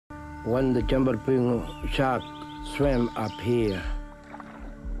When the Jambarpingu shark swam up here,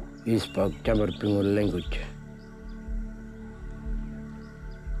 he spoke Jambarpingu language.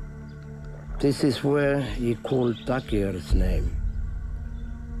 This is where he called Dhakiyarr's name.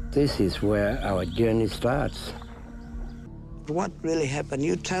 This is where our journey starts. What really happened?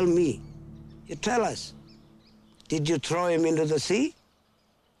 You tell me. You tell us. Did you throw him into the sea?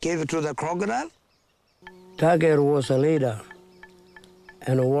 Give it to the crocodile? Dhakiyarr was a leader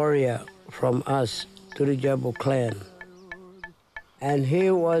and a warrior from us, Dhakiyarr clan. And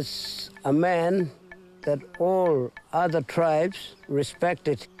he was a man that all other tribes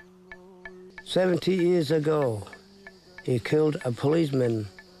respected. 70 years ago, he killed a policeman.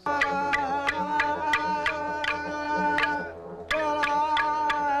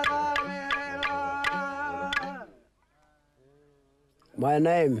 My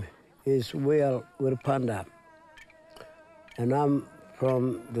name is Dhakiyarr Wirrpanda, and I'm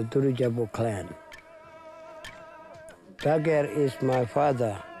from the Dhakiyarr clan. Dhakiyarr is my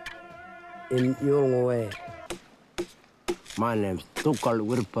father in Yolngu. My name's Dhakiyarr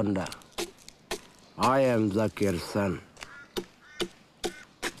Wirrpanda. I am Dhakiyarr's son.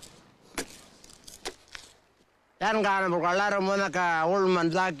 Yan ka na bukalaro mo na ka ulman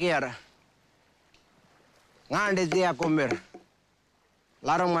Dhakiyarr. Ngandi tiya kumir.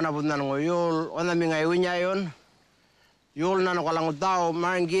 Larong manabot na ng yul, o na mga iwinya yun. Yul na nakalang tao,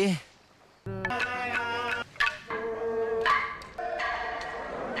 mangi.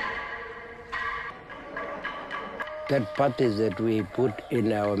 That patties that we put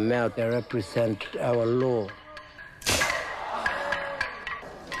in our mouth, they represent our law.